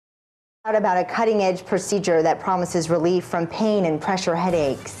About a cutting-edge procedure that promises relief from pain and pressure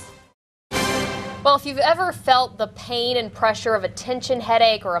headaches. Well, if you've ever felt the pain and pressure of a tension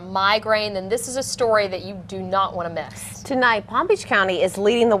headache or a migraine, then this is a story that you do not want to miss. Tonight, Palm Beach County is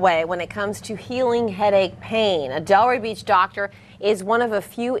leading the way when it comes to healing headache pain. A Delray Beach doctor is one of a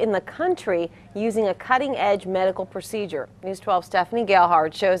few in the country using a cutting-edge medical procedure. News 12's Stephanie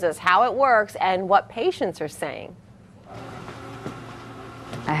Gailhard shows us how it works and what patients are saying.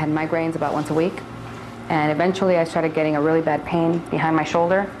 I had migraines about once a week, and eventually I started getting a really bad pain behind my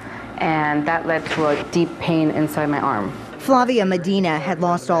shoulder, and that led to a deep pain inside my arm. Flavia Medina had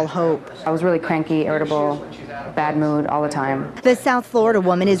lost all hope. I was really cranky, irritable, bad mood all the time. The South Florida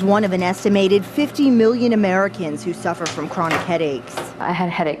woman is one of an estimated 50 million Americans who suffer from chronic headaches. I had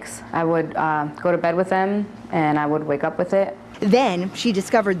headaches. I would go to bed with them, and I would wake up with it. Then she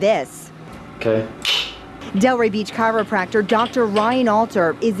discovered this. Okay. Delray Beach chiropractor Dr. Ryan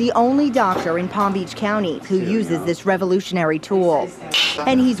Alter is the only doctor in Palm Beach County who uses this revolutionary tool.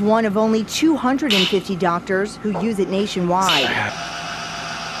 And he's one of only 250 doctors who use it nationwide.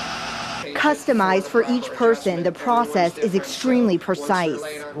 Customized for each person, the process is extremely precise.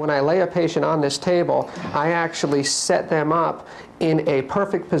 When I lay a patient on this table, I actually set them up in a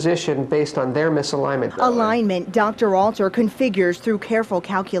perfect position based on their misalignment. Alignment Dr. Alter configures through careful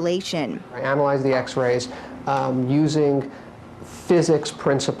calculation. I analyze the x-rays using physics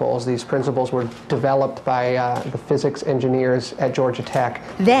principles. These principles were developed by the physics engineers at Georgia Tech.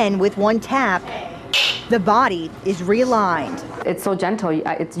 Then, with one tap, the body is realigned. It's so gentle,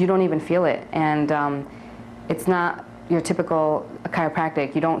 you don't even feel it, and it's not your typical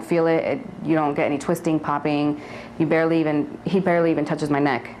chiropractic. You don't feel it, you don't get any twisting, popping. He barely even touches my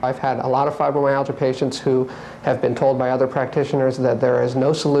neck. I've had a lot of fibromyalgia patients who have been told by other practitioners that there is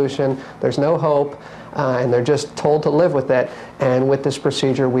no solution, there's no hope, and they're just told to live with it. And with this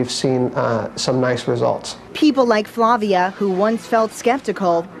procedure, we've seen some nice results. People like Flavia, who once felt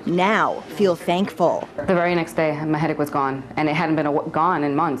skeptical, now feel thankful. The very next day, my headache was gone, and it hadn't been gone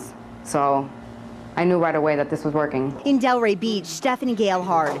in months. So I knew right away that this was working. In Delray Beach, Stephanie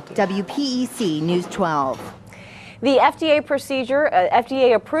Gailhard, WPEC News 12. The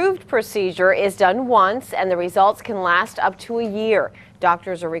FDA-approved procedure is done once, and the results can last up to a year.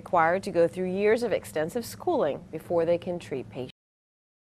 Doctors are required to go through years of extensive schooling before they can treat patients.